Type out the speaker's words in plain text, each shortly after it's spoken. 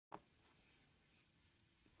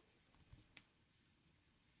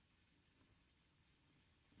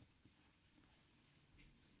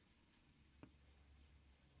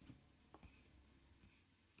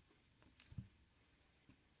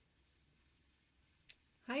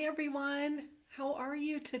Hi everyone, how are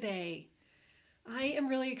you today? I am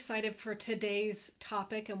really excited for today's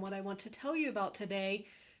topic and what I want to tell you about today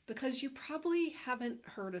because you probably haven't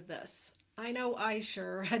heard of this. I know I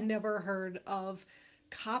sure had never heard of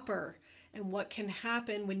copper and what can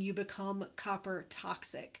happen when you become copper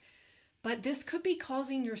toxic. But this could be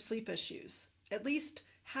causing your sleep issues. At least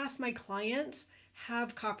half my clients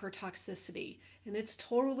have copper toxicity and it's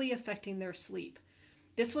totally affecting their sleep.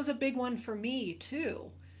 This was a big one for me too.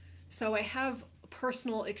 So I have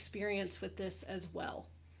personal experience with this as well.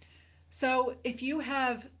 So if you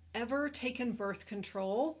have ever taken birth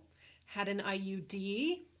control, had an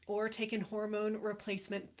IUD, or taken hormone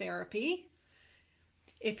replacement therapy,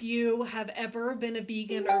 if you have ever been a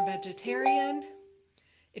vegan or vegetarian,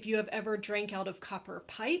 if you have ever drank out of copper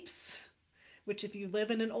pipes, which if you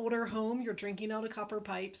live in an older home, you're drinking out of copper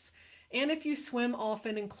pipes, and if you swim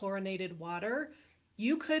often in chlorinated water,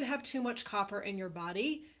 you could have too much copper in your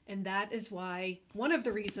body, and that is one of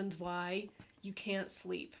the reasons why you can't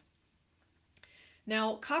sleep.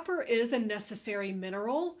 Now, copper is a necessary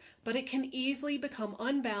mineral, but it can easily become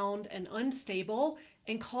unbound and unstable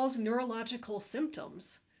and cause neurological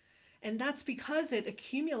symptoms. And that's because it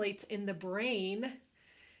accumulates in the brain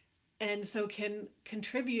and so can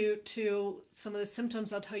contribute to some of the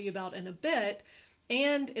symptoms I'll tell you about in a bit,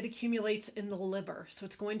 and it accumulates in the liver, so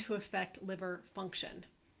it's going to affect liver function.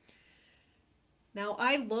 Now,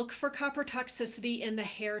 I look for copper toxicity in the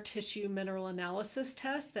hair tissue mineral analysis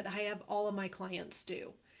test that I have all of my clients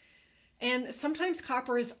do. And sometimes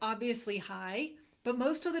copper is obviously high, but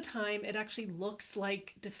most of the time it actually looks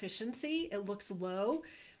like deficiency, it looks low,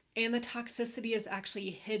 and the toxicity is actually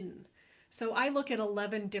hidden. So I look at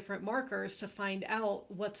 11 different markers to find out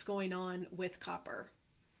what's going on with copper.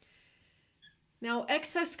 Now,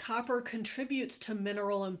 excess copper contributes to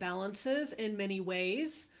mineral imbalances in many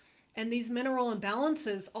ways, and these mineral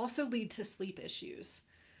imbalances also lead to sleep issues.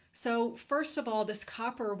 So first of all, this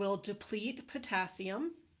copper will deplete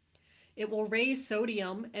potassium. It will raise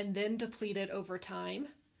sodium and then deplete it over time.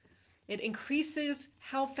 It increases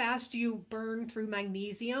how fast you burn through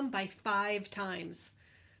magnesium by 5 times.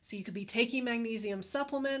 So you could be taking magnesium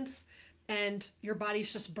supplements and your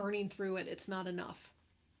body's just burning through it. It's not enough.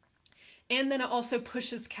 And then it also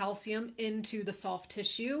pushes calcium into the soft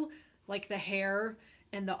tissue, like the hair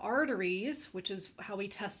and the arteries, which is how we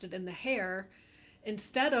test it in the hair,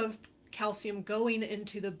 instead of calcium going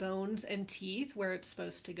into the bones and teeth where it's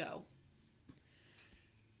supposed to go.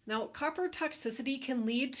 Now, copper toxicity can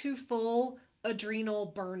lead to full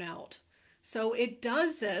adrenal burnout. So it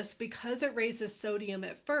does this because it raises sodium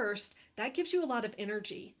at first. That gives you a lot of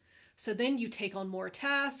energy. So then you take on more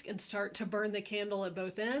tasks and start to burn the candle at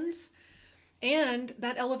both ends. And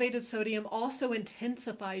that elevated sodium also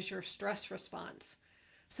intensifies your stress response.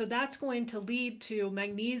 So that's going to lead to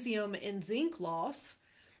magnesium and zinc loss,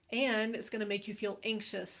 and it's going to make you feel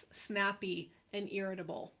anxious, snappy, and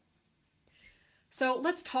irritable. So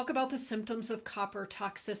let's talk about the symptoms of copper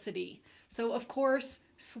toxicity. So of course,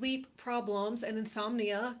 sleep problems and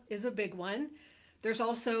insomnia is a big one. There's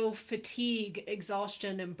also fatigue,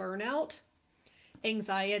 exhaustion, and burnout,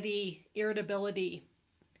 anxiety, irritability,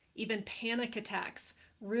 even panic attacks,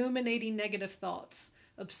 ruminating negative thoughts,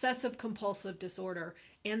 obsessive compulsive disorder,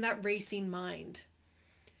 and that racing mind.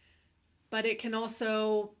 But it can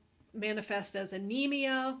also manifest as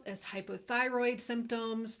anemia, as hypothyroid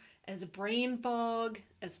symptoms, as brain fog,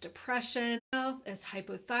 as depression, as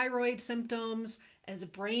hypothyroid symptoms, as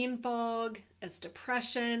brain fog, as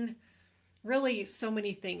depression. Really, so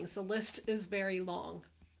many things. The list is very long.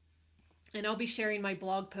 And I'll be sharing my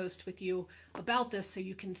blog post with you about this so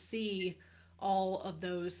you can see all of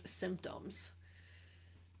those symptoms.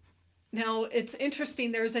 Now, it's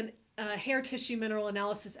interesting. There's a hair tissue mineral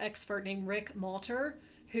analysis expert named Rick Malter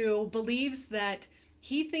who believes that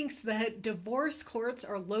he thinks that divorce courts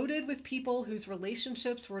are loaded with people whose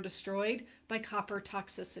relationships were destroyed by copper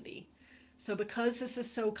toxicity. So because this is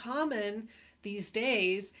so common these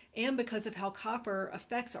days, and because of how copper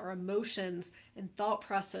affects our emotions and thought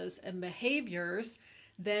process and behaviors,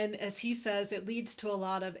 then as he says, it leads to a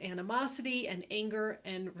lot of animosity and anger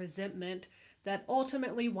and resentment that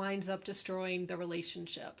ultimately winds up destroying the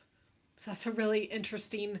relationship. So that's a really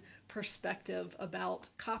interesting perspective about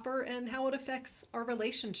copper and how it affects our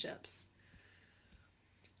relationships.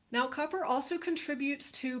 Now, copper also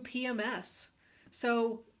contributes to PMS.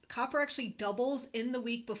 So copper actually doubles in the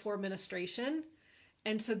week before menstruation.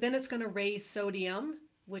 And so then it's going to raise sodium,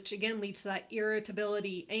 which again leads to that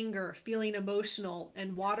irritability, anger, feeling emotional,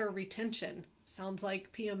 and water retention. Sounds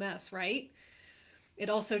like PMS, right? It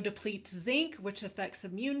also depletes zinc, which affects the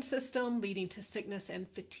immune system, leading to sickness and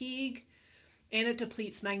fatigue. And it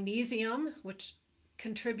depletes magnesium, which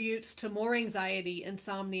contributes to more anxiety,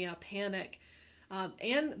 insomnia, panic,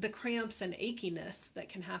 and the cramps and achiness that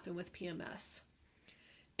can happen with PMS.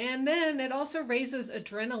 And then it also raises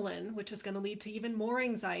adrenaline, which is going to lead to even more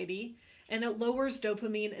anxiety, and it lowers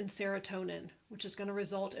dopamine and serotonin, which is going to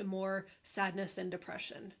result in more sadness and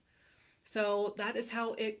depression. So that is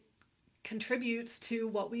how it contributes to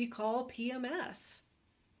what we call PMS.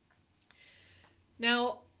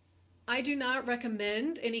 Now, I do not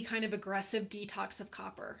recommend any kind of aggressive detox of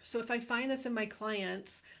copper. So if I find this in my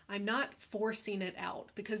clients, I'm not forcing it out,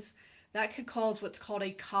 because that could cause what's called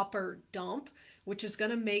a copper dump, which is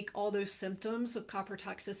going to make all those symptoms of copper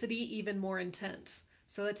toxicity even more intense.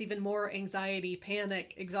 So that's even more anxiety,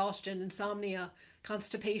 panic, exhaustion, insomnia,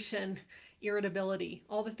 constipation, irritability,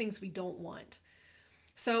 all the things we don't want.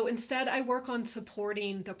 So instead, I work on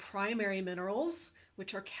supporting the primary minerals,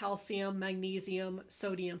 which are calcium, magnesium,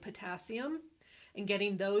 sodium, potassium, and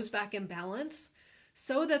getting those back in balance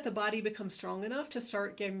so that the body becomes strong enough to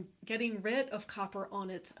start getting rid of copper on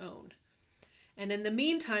its own. And in the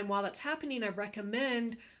meantime, while that's happening, I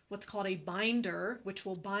recommend what's called a binder, which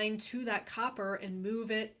will bind to that copper and move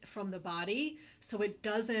it from the body so it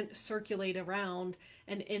doesn't circulate around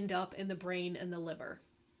and end up in the brain and the liver.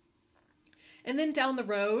 And then down the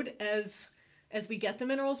road, as we get the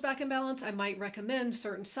minerals back in balance, I might recommend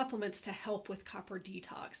certain supplements to help with copper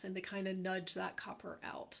detox and to kind of nudge that copper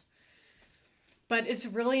out. But it's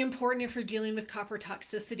really important, if you're dealing with copper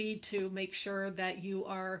toxicity, to make sure that you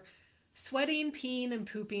are sweating, peeing, and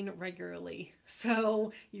pooping regularly.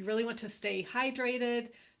 So you really want to stay hydrated.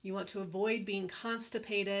 You want to avoid being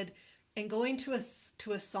constipated, and going to a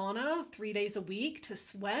sauna 3 days a week to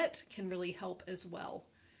sweat can really help as well.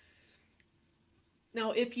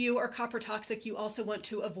 Now, if you are copper toxic, you also want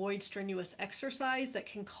to avoid strenuous exercise that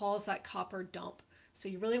can cause that copper dump. So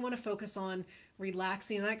you really want to focus on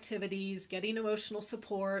relaxing activities, getting emotional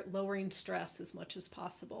support, lowering stress as much as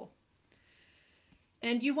possible.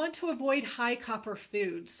 And you want to avoid high copper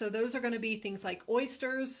foods. So those are going to be things like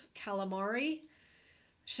oysters, calamari,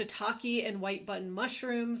 shiitake and white button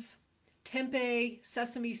mushrooms, tempeh,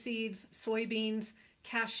 sesame seeds, soybeans,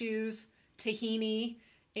 cashews, tahini,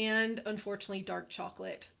 and unfortunately dark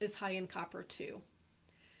chocolate is high in copper too.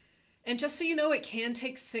 And just so you know, it can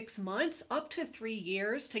take 6 months up to 3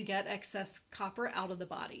 years to get excess copper out of the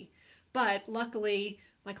body. But luckily,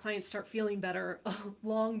 my clients start feeling better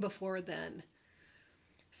long before then.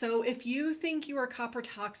 So if you think you are copper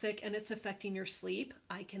toxic and it's affecting your sleep,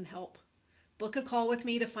 I can help. Book a call with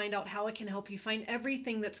me to find out how I can help you find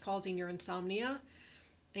everything that's causing your insomnia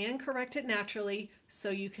and correct it naturally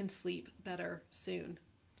so you can sleep better soon.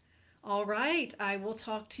 All right, I will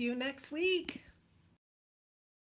talk to you next week.